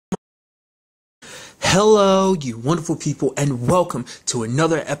Hello, you wonderful people, and welcome to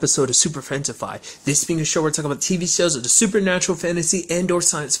another episode of Super-Fanta-Fi. This being a show where we're talking about TV shows of the supernatural, fantasy, and/or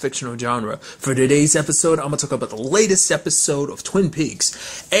science fictional genre. For today's episode, I'm going to talk about the latest episode of Twin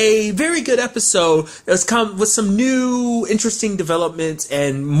Peaks. A very good episode that's come with some new, interesting developments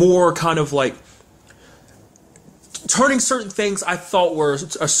and more kind of like turning certain things I thought were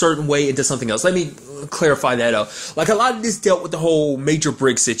a certain way into something else. Let me clarify that out. Like, a lot of this dealt with the whole Major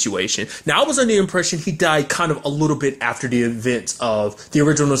Briggs situation. Now, I was under the impression he died kind of a little bit after the events of the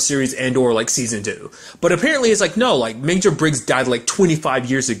original series and or like season 2. But apparently it's like, no, like Major Briggs died like 25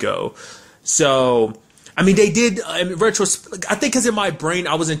 years ago. So, I mean, they did, I think because in my brain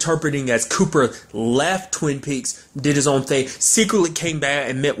I was interpreting as Cooper left Twin Peaks, did his own thing, secretly came back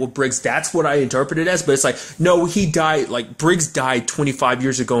and met with Briggs. That's what I interpreted as, but it's like, no, he died, like, Briggs died 25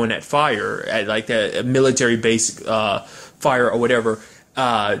 years ago in that fire, at like that military base fire or whatever.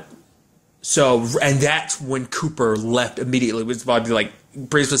 So, and that's when Cooper left immediately. It was probably like,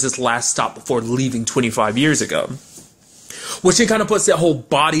 Briggs was his last stop before leaving 25 years ago. Which then kind of puts that whole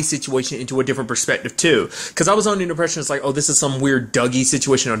body situation into a different perspective, too. Because I was under the impression it's like, oh, this is some weird Dougie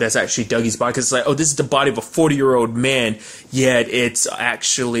situation, or that's actually Dougie's body. Because it's like, oh, this is the body of a 40-year-old man, yet it's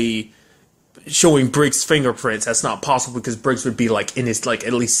actually showing Briggs' fingerprints. That's not possible because Briggs would be like in his like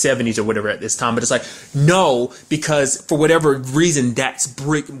at least 70s or whatever at this time. But it's like, no, because for whatever reason, that's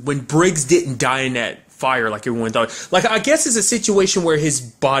when Briggs didn't die in that fire like everyone thought. Like, I guess it's a situation where his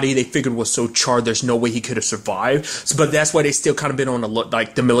body they figured was so charred there's no way he could have survived. So, but that's why they still kind of been on the look,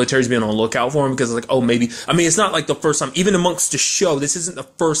 like the military's been on the lookout for him, because it's like, oh, maybe, I mean, it's not like the first time, even amongst the show, this isn't the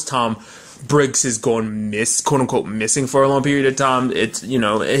first time Briggs has gone quote unquote missing for a long period of time. It's, you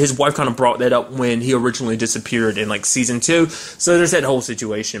know, his wife kind of brought that up when he originally disappeared in like season 2. So there's that whole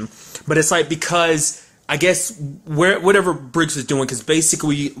situation. But it's like, because I guess whatever Briggs was doing, because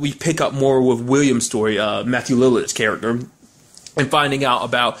basically we pick up more with William's story, Matthew Lillard's character, and finding out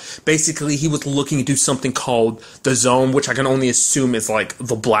about basically he was looking to do something called the Zone, which I can only assume is like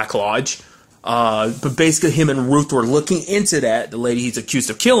the Black Lodge. But basically him and Ruth were looking into that, the lady he's accused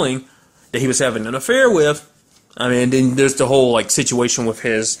of killing, that he was having an affair with. I mean, then there's the whole like situation with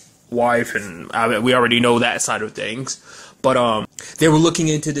his wife, and I mean, we already know that side of things. But they were looking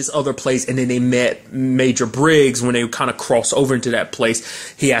into this other place, and then they met Major Briggs. When they kind of crossed over into that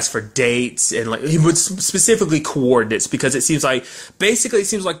place, he asked for dates, and like he would specifically coordinates, because it seems like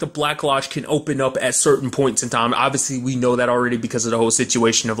the Black Lodge can open up at certain points in time. Obviously, we know that already because of the whole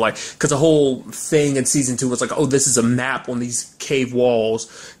situation of like, because the whole thing in season 2 was like, oh, this is a map on these cave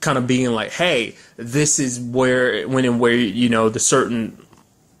walls, kind of being like, hey, this is when and where, you know, the certain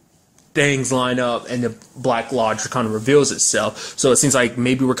things line up and the Black Lodge kind of reveals itself. So it seems like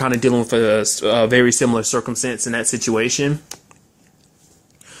maybe we're kind of dealing with a very similar circumstance in that situation.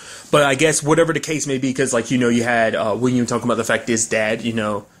 But I guess whatever the case may be, because like, you know, you had William talking about the fact his dad, you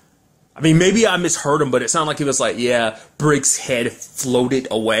know, I mean, maybe I misheard him, but it sounded like he was like, yeah, Briggs' head floated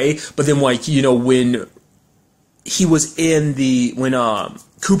away. But then, like, you know, when he was when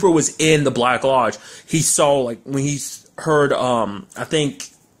Cooper was in the Black Lodge, he saw, like, when he heard, I think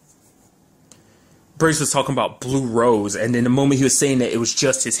Briggs was talking about Blue Rose, and then the moment he was saying that, it was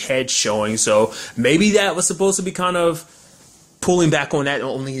just his head showing. So maybe that was supposed to be kind of pulling back on that,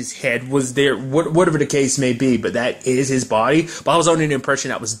 only his head was there, whatever the case may be, but that is his body. But I was under the impression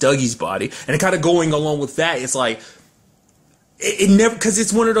that was Dougie's body, and kind of going along with that, it's like, it never, because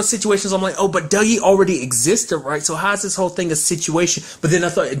it's one of those situations I'm like, oh, but Dougie already existed, right? So how's this whole thing a situation? But then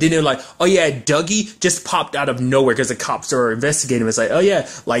then they're like, oh yeah, Dougie just popped out of nowhere because the cops are investigating him. It's like, oh yeah,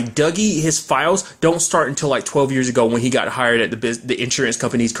 like Dougie, his files don't start until like 12 years ago when he got hired at the insurance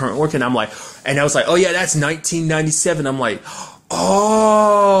company he's currently working. I'm like, and I was like, oh yeah, that's 1997. I'm like,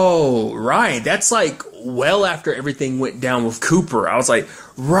 oh, right. That's like well after everything went down with Cooper. I was like,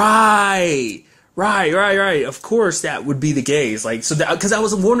 right. Of course that would be the case. Like, so that, because I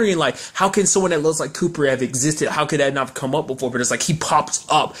was wondering, like, how can someone that looks like Cooper have existed? How could that not have come up before? But it's like he pops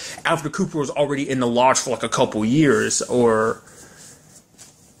up after Cooper was already in the lodge for like a couple years, or,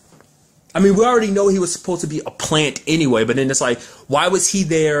 I mean, we already know he was supposed to be a plant anyway, but then it's like, why was he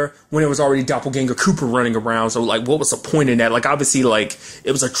there when it was already Doppelganger Cooper running around? So, like, what was the point in that? Like, obviously, like,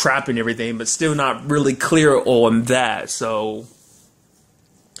 it was a trap and everything, but still not really clear on that, so.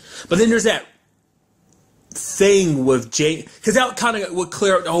 But then there's that thing with Jamie, because that kind of would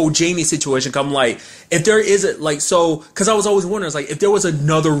clear up the whole Jamie situation. I'm like, if there isn't like, so, because I was always wondering, it's like, if there was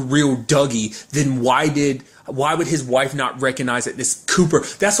another real Dougie, then why would his wife not recognize that this Cooper?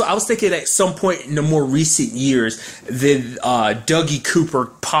 That's what I was thinking. At some point in the more recent years, then Dougie Cooper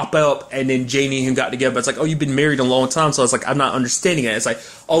pop up, and then Jamie and him got together. But it's like, oh, you've been married a long time, so it's like, I'm not understanding it. It's like,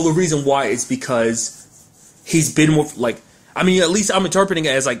 oh, the reason why is because he's been with, like, I mean, at least I'm interpreting it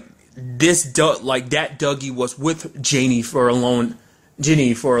as like, that Dougie was with Jenny for a long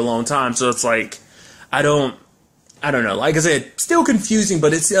time. So it's like, I don't know. Like I said, still confusing,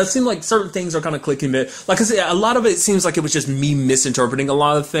 but it seems like certain things are kind of clicking. But like I said, a lot of it seems like it was just me misinterpreting a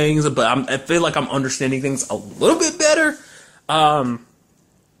lot of things. But I feel like I'm understanding things a little bit better. Kind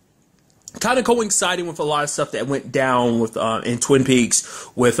of coinciding with a lot of stuff that went down with in Twin Peaks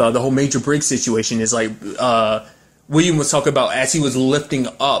with the whole Major Briggs situation is like William was talking about as he was lifting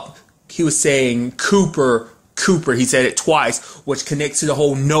up, he was saying Cooper, he said it twice, which connects to the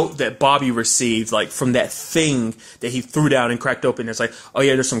whole note that Bobby received, like from that thing that he threw down and cracked open. It's like, oh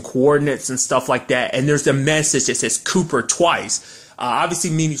yeah, there's some coordinates and stuff like that. And there's the message that says Cooper twice. Obviously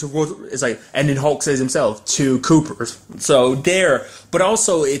meaning to, it's like, and then Hulk says himself, to Coopers. So there, but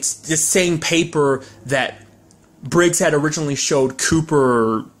also it's the same paper that Briggs had originally showed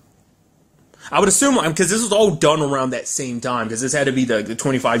Cooper. I would assume, because this was all done around that same time, because this had to be the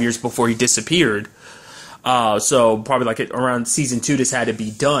 25 years before he disappeared. So probably like around season 2, this had to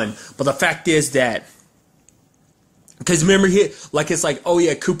be done. But the fact is that, because remember, it's like, oh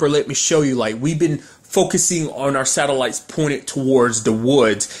yeah, Cooper, let me show you, like, we've been focusing on our satellites pointed towards the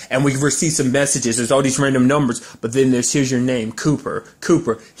woods, and we received some messages. There's all these random numbers, but then here's your name, Cooper.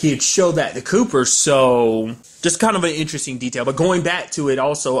 He had showed that to Cooper, so just kind of an interesting detail. But going back to it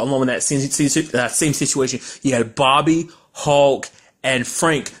also, along with that same situation, you had Bobby, Hulk, and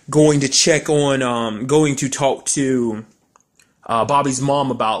Frank going to check on, going to talk to Bobby's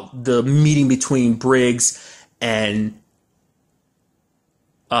mom about the meeting between Briggs and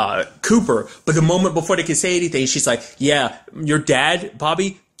Cooper. But the moment before they could say anything, she's like, yeah, your dad,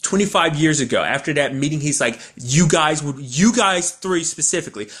 Bobby, 25 years ago, after that meeting, he's like, you guys three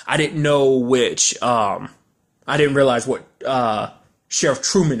specifically, I didn't know which, I didn't realize what Sheriff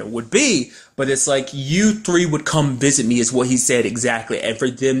Truman would be, but it's like, you three would come visit me, is what he said exactly, and for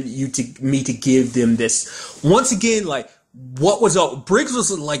me to give them this. Once again, like, what was up? Briggs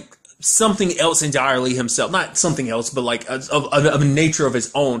was like something else entirely himself, not something else, but like of a nature of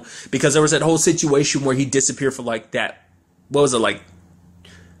his own, because there was that whole situation where he disappeared for like that. What was it, like?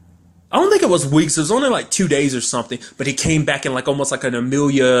 I don't think it was weeks. It was only like 2 days or something, but he came back in like almost like an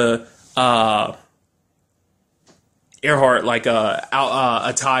Amelia Earhart like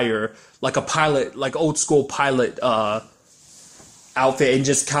attire, like a pilot, like old school pilot outfit, and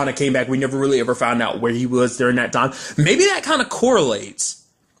just kind of came back. We never really ever found out where he was during that time. Maybe that kind of correlates.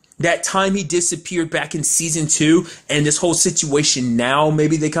 That time he disappeared back in season 2, and this whole situation now,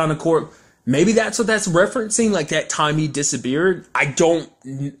 maybe they kind of maybe that's what that's referencing, like that time he disappeared. I don't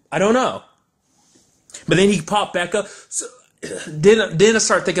know. But then he popped back up. So then I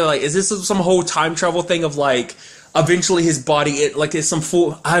start thinking, like, is this some whole time travel thing of like, eventually his body, it's some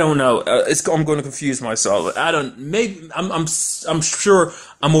full, I don't know. I'm going to confuse myself. I'm sure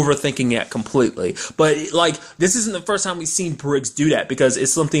I'm overthinking it completely. But like, this isn't the first time we've seen Briggs do that, because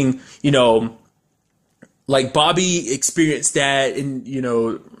it's something, like Bobby experienced that in,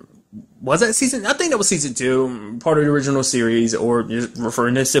 was that season? I think that was season 2, part of the original series, or just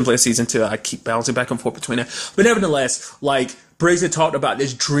referring to simply as season 2. I keep bouncing back and forth between that. But nevertheless, like, Briggs had talked about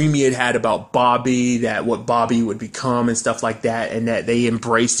this dream he had about Bobby, that what Bobby would become and stuff like that, and that they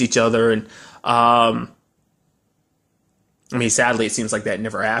embraced each other. And I mean, sadly, it seems like that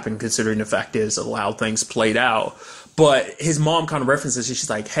never happened, considering the fact is how things played out. But his mom kind of references it. She's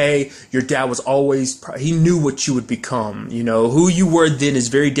like, hey, your dad was always, he knew what you would become. Who you were then is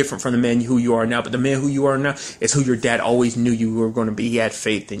very different from the man who you are now. But the man who you are now is who your dad always knew you were going to be. He had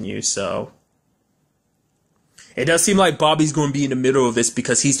faith in you. So it does seem like Bobby's going to be in the middle of this,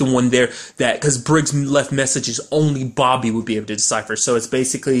 because he's the one there because Briggs left messages only Bobby would be able to decipher. So it's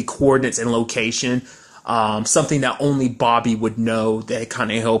basically coordinates and location. Something that only Bobby would know, that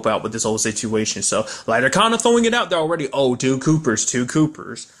kind of help out with this whole situation. So, like, they're kind of throwing it out there already. Oh, two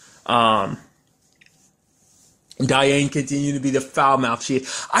Coopers. Diane continued to be the foul mouth she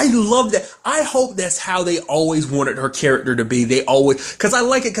is. I love that. I hope that's how they always wanted her character to be. They always, because I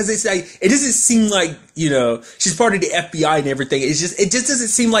like it, because it's like, it doesn't seem like, she's part of the FBI and everything. It just doesn't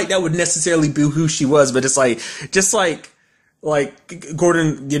seem like that would necessarily be who she was, but it's like, just like, like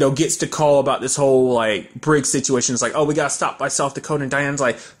Gordon, gets the call about this whole like Briggs situation. It's like, oh, we got stopped by South Dakota, and Diane's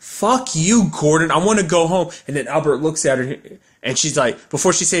like, fuck you, Gordon, I want to go home. And then Albert looks at her, and she's like,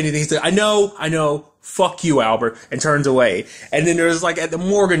 before she says anything, he's like, I know, fuck you, Albert, and turns away. And then there's like at the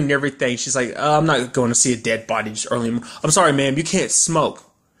morgue and everything, she's like, I'm not going to see a dead body just early. I'm sorry, ma'am, you can't smoke.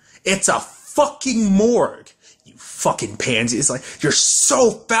 It's a fucking morgue. Fucking pansy. It's like, you're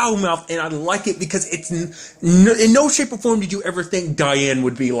so foul-mouthed, and I like it because it's in no shape or form did you ever think Diane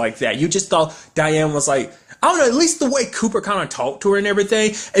would be like that. You just thought Diane was like, I don't know, at least the way Cooper kind of talked to her and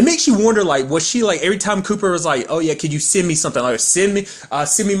everything, it makes you wonder, like, was she like, every time Cooper was like, oh yeah, could you send me something? Like, send me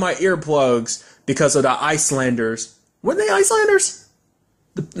my earplugs because of the Icelanders. Were they Icelanders?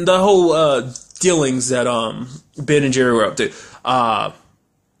 The whole dealings that Ben and Jerry were up to.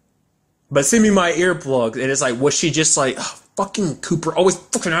 But send me my earplugs. And it's like, was she just like, oh, fucking Cooper always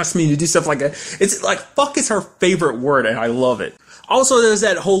fucking asks me to do stuff like that. It's like, fuck is her favorite word, and I love it. Also, there's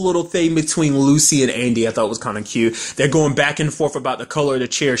that whole little thing between Lucy and Andy I thought was kind of cute. They're going back and forth about the color of the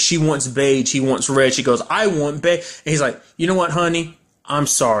chair. She wants beige, he wants red. She goes, I want beige. And he's like, you know what, honey? I'm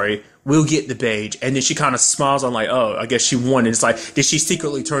sorry. We'll get the beige. And then she kind of smiles on like, oh, I guess she won. And it's like, then she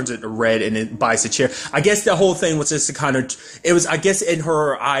secretly turns it to red and then buys the chair. I guess the whole thing was just to kind of, it was, I guess in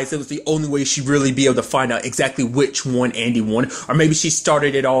her eyes, it was the only way she'd really be able to find out exactly which one Andy won. Or maybe she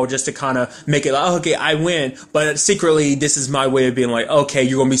started it all just to kind of make it like, oh, okay, I win. But secretly, this is my way of being like, okay,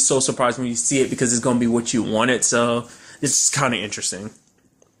 you're going to be so surprised when you see it because it's going to be what you wanted. So it's kind of interesting.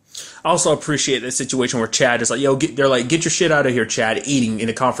 I also appreciate the situation where Chad is like, yo, they're like, get your shit out of here, Chad, eating in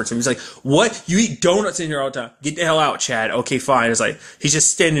a conference room. He's like, what? You eat donuts in here all the time? Get the hell out, Chad. Okay, fine. It's like, he's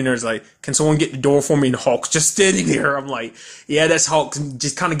just standing there. It's like, can someone get the door for me? And Hulk's just standing there. I'm like, yeah, that's Hulk.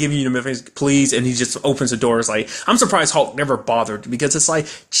 Just kind of giving you the message, please. And he just opens the door. It's like, I'm surprised Hulk never bothered because it's like,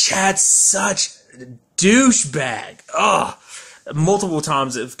 Chad's such a douchebag. Ugh. Multiple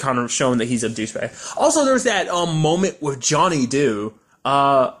times it's kind of shown that he's a douchebag. Also, there's that moment with Johnny Dew.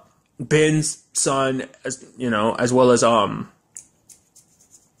 Ben's son, as well as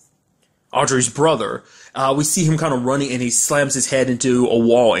Audrey's brother. We see him kind of running, and he slams his head into a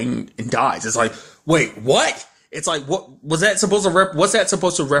wall and dies. It's like, wait, what? It's like, what was that supposed to what's that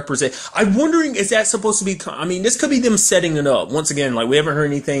supposed to represent? I'm wondering, is that supposed to be, I mean, this could be them setting it up. Once again, like, we haven't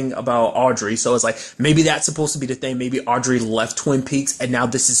heard anything about Audrey, so it's like, maybe that's supposed to be the thing. Maybe Audrey left Twin Peaks, and now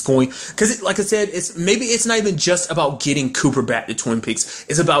this is going, because like I said, maybe it's not even just about getting Cooper back to Twin Peaks.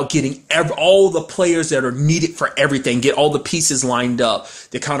 It's about getting all the players that are needed for everything, get all the pieces lined up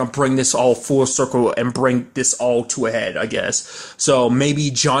to kind of bring this all full circle and bring this all to a head, I guess. So maybe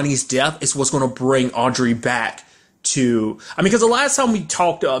Johnny's death is what's going to bring Audrey back to, I mean, because the last time we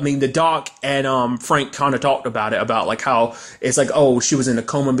talked, I mean, the doc and Frank kind of talked about it, about like how it's like, oh, she was in a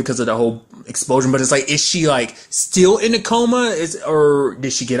coma because of the whole explosion, but it's like, is she like still in a coma, or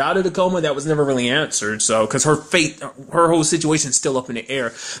did she get out of the coma? That was never really answered. So, because her fate, her whole situation is still up in the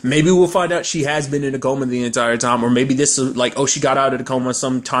air. Maybe we'll find out she has been in a coma the entire time, or maybe this is like, oh, she got out of the coma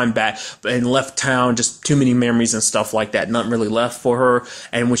some time back and left town, just too many memories and stuff like that, nothing really left for her,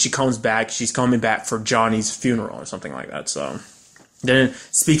 and when she comes back, she's coming back for Johnny's funeral or something like that. So then,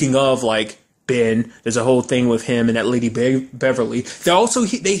 speaking of like Ben, there's a whole thing with him and that lady Beverly. They're also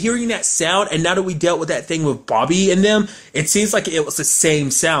hearing that sound, and now that we dealt with that thing with Bobby and them, it seems like it was the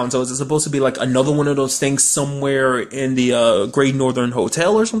same sound. So is it supposed to be like another one of those things somewhere in the Great Northern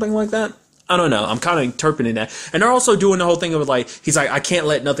Hotel or something like that? I don't know. I'm kind of interpreting that. And they're also doing the whole thing of like, he's like, I can't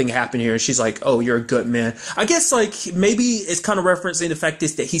let nothing happen here. And she's like, oh, you're a good man. I guess like maybe it's kind of referencing the fact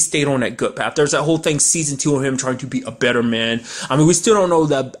is that he stayed on that good path. There's that whole thing, season 2 of him trying to be a better man. I mean, we still don't know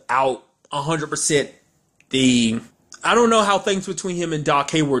 100% I don't know how things between him and Doc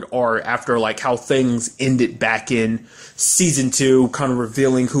Hayward are after like how things ended back in season 2, kind of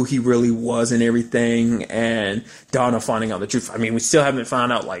revealing who he really was and everything, and Donna finding out the truth. I mean, we still haven't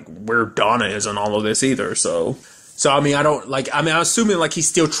found out like where Donna is on all of this either. So I mean, I'm assuming like he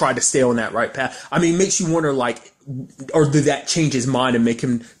still tried to stay on that right path. I mean, it makes you wonder like, or did that change his mind and make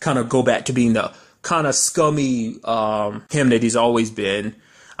him kind of go back to being the kind of scummy him that he's always been?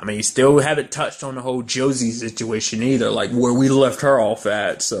 I mean, you still haven't touched on the whole Josie situation either, like where we left her off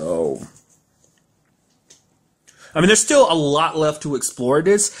at, so. I mean, there's still a lot left to explore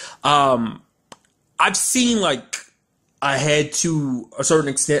this. I've seen, like, ahead to a certain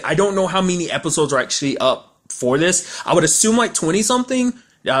extent. I don't know how many episodes are actually up for this. I would assume, like, 20-something,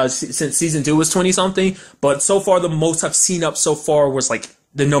 since season 2 was 20-something. But so far, the most I've seen up so far was, like,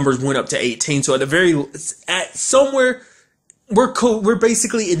 the numbers went up to 18. So at somewhere we're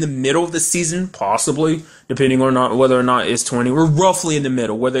basically in the middle of the season, possibly, depending on whether or not it's 20. We're roughly in the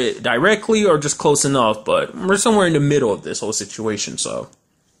middle, whether directly or just close enough, but we're somewhere in the middle of this whole situation, so.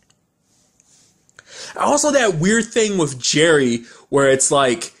 Also, that weird thing with Jerry, where it's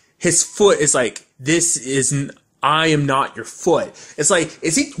like, his foot is like, I am not your foot. It's like,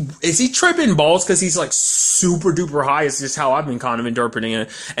 is he tripping balls because he's like super duper high? It's just how I've been kind of interpreting it.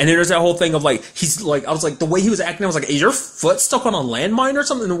 And then there's that whole thing of like, he's like, I was like, the way he was acting, I was like, is your foot stuck on a landmine or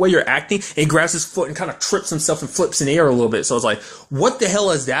something? The way you're acting, and he grabs his foot and kind of trips himself and flips in the air a little bit. So I was like, what the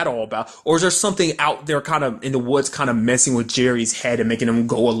hell is that all about? Or is there something out there kind of in the woods kind of messing with Jerry's head and making him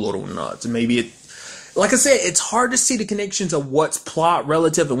go a little nuts? Maybe like I said, it's hard to see the connections of what's plot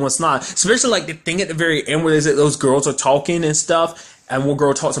relative and what's not. Especially like the thing at the very end where those girls are talking and stuff. And one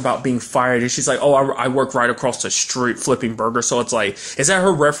girl talks about being fired. And she's like, oh, I work right across the street flipping burgers. So it's like, is that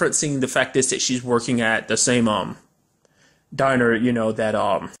her referencing the fact that she's working at the same diner, you know, that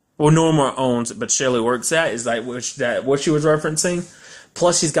Norma owns but Shelley works at? Is that what she was referencing?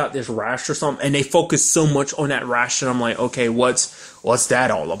 Plus she's got this rash or something. And they focus so much on that rash. And I'm like, okay, what's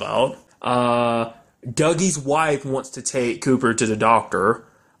that all about? Dougie's wife wants to take Cooper to the doctor.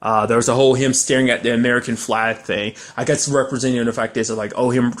 There's a whole him staring at the American flag thing. I guess representing the fact is like, oh,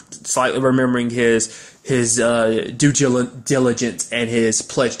 him slightly remembering his due diligence and his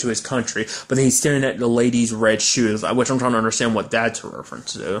pledge to his country. But then he's staring at the lady's red shoes, which I'm trying to understand what that's a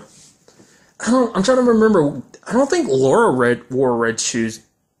reference to. I'm trying to remember. I don't think Laura wore red shoes.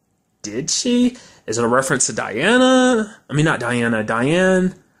 Did she? Is it a reference to Diana? I mean, not Diana,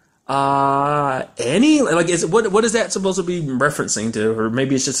 Diane. Annie? Like, what is that supposed to be referencing to? Or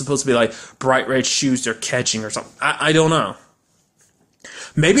maybe it's just supposed to be like bright red shoes they're catching or something. I don't know.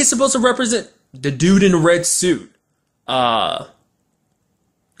 Maybe it's supposed to represent the dude in the red suit, that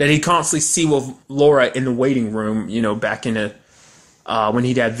he constantly see with Laura in the waiting room, you know, back in the, when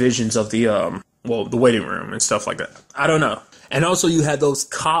he'd had visions of the waiting room and stuff like that. I don't know. And also you had those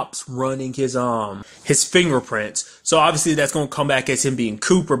cops running his fingerprints. So obviously that's going to come back as him being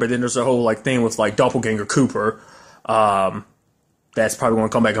Cooper, but then there's a whole like thing with like doppelganger Cooper. That's probably going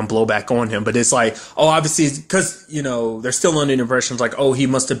to come back and blow back on him. But it's like, oh, obviously, because, you know, they're still under the impression like, oh, he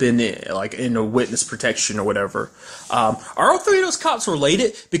must have been like in a witness protection or whatever. Are all three of those cops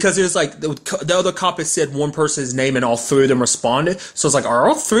related? Because there's like, the other cop has said one person's name and all three of them responded. So it's like, are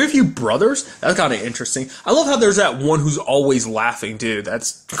all three of you brothers? That's kind of interesting. I love how there's that one who's always laughing, dude.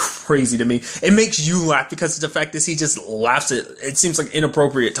 That's crazy to me. It makes you laugh because of the fact that he just laughs at, it seems like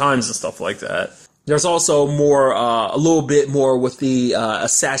inappropriate times and stuff like that. There's also more, a little bit more with the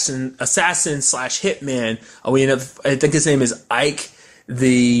assassin slash hitman. I think his name is Ike,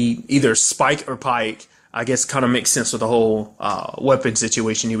 either Spike or Pike. I guess kind of makes sense with the whole weapon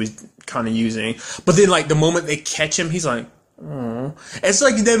situation he was kind of using. But then, like, the moment they catch him, he's like, oh. It's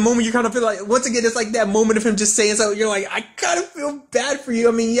like that moment you kind of feel like, once again, it's like that moment of him just saying something. You're like, I kind of feel bad for you.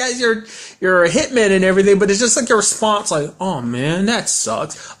 I mean, yes, you're a hitman and everything, but it's just like your response, like, oh man, that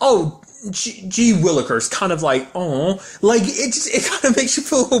sucks. Oh. G. Willikers, kind of like, oh, like it kind of makes you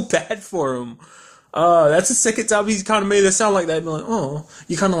feel a little bad for him. That's the second time he's kind of made it sound like that. Like, oh,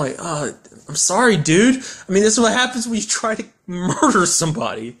 you kind of like, I'm sorry, dude. I mean, this is what happens when you try to murder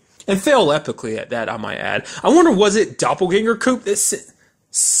somebody and fail epically at that. I might add. I wonder, was it Doppelganger Coop that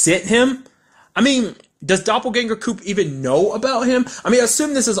sent him? I mean, does Doppelganger Coop even know about him? I mean, I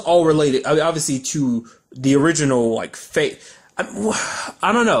assume this is all related, obviously, to the original like fate.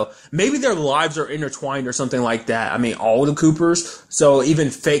 I don't know. Maybe their lives are intertwined or something like that. I mean, all the Coopers. So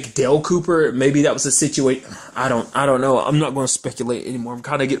even fake Dale Cooper, maybe that was a situation. I don't know. I'm not going to speculate anymore. I'm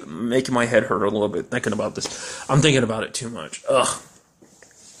kind of making my head hurt a little bit thinking about this. I'm thinking about it too much. Ugh.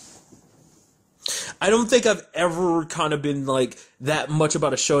 I don't think I've ever kind of been like that much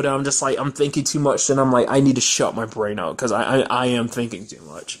about a showdown. I'm just like, I'm thinking too much, and I'm like, I need to shut my brain out because I am thinking too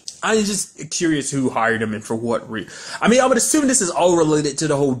much. I'm just curious who hired him and for what reason. I mean, I would assume this is all related to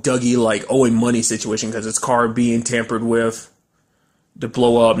the whole Dougie like owing money situation because his car being tampered with to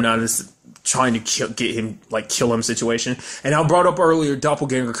blow up. Now this trying to kill him situation. And I brought up earlier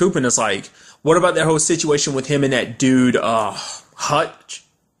Doppelganger Coop, and it's like, what about that whole situation with him and that dude Hutch?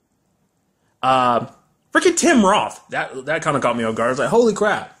 Freaking Tim Roth. That kind of caught me off guard. I was like, holy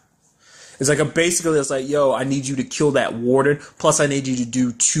crap. It's like basically it's like, yo, I need you to kill that warden. Plus, I need you to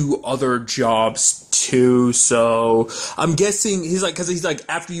do 2 other jobs too. So I'm guessing he's like, because he's like,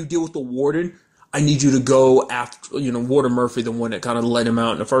 after you deal with the warden, I need you to go after, Warden Murphy, the one that kind of let him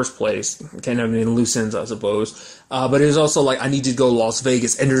out in the first place. Can't have any loose ends, I suppose. But it's also like, I need you to go to Las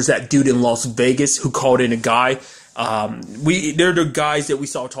Vegas. And there's that dude in Las Vegas who called in a guy They're the guys that we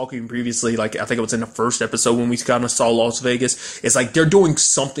saw talking previously, like I think it was in the first episode when we kind of saw Las Vegas. It's like they're doing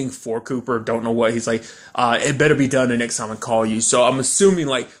something for Cooper, don't know what. He's like, it better be done the next time I call you. So I'm assuming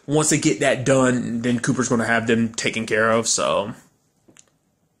like once they get that done, then Cooper's going to have them taken care of. So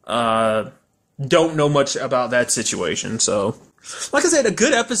don't know much about that situation. So like I said, a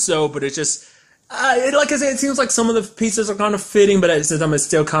good episode, but it's just like I said, it seems like some of the pieces are kind of fitting, but at the same time, it's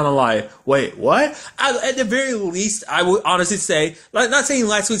still kind of like, wait, what? At the very least, I would honestly say, like, not saying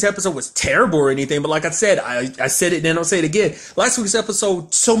last week's episode was terrible or anything, but like I said, I said it, then I'll say it again. Last week's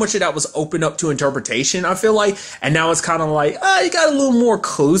episode, so much of that was open up to interpretation, I feel like, and now it's kind of like, you got a little more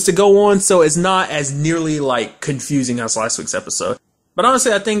clues to go on, so it's not as nearly, like, confusing as last week's episode. But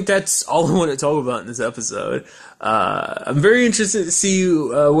honestly, I think that's all I want to talk about in this episode. I'm very interested to see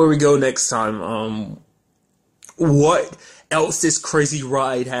where we go next time. What else this crazy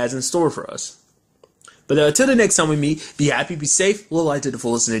ride has in store for us. But until the next time we meet, be happy, be safe, live life to the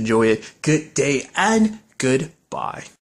fullest, and enjoy it. Good day and goodbye.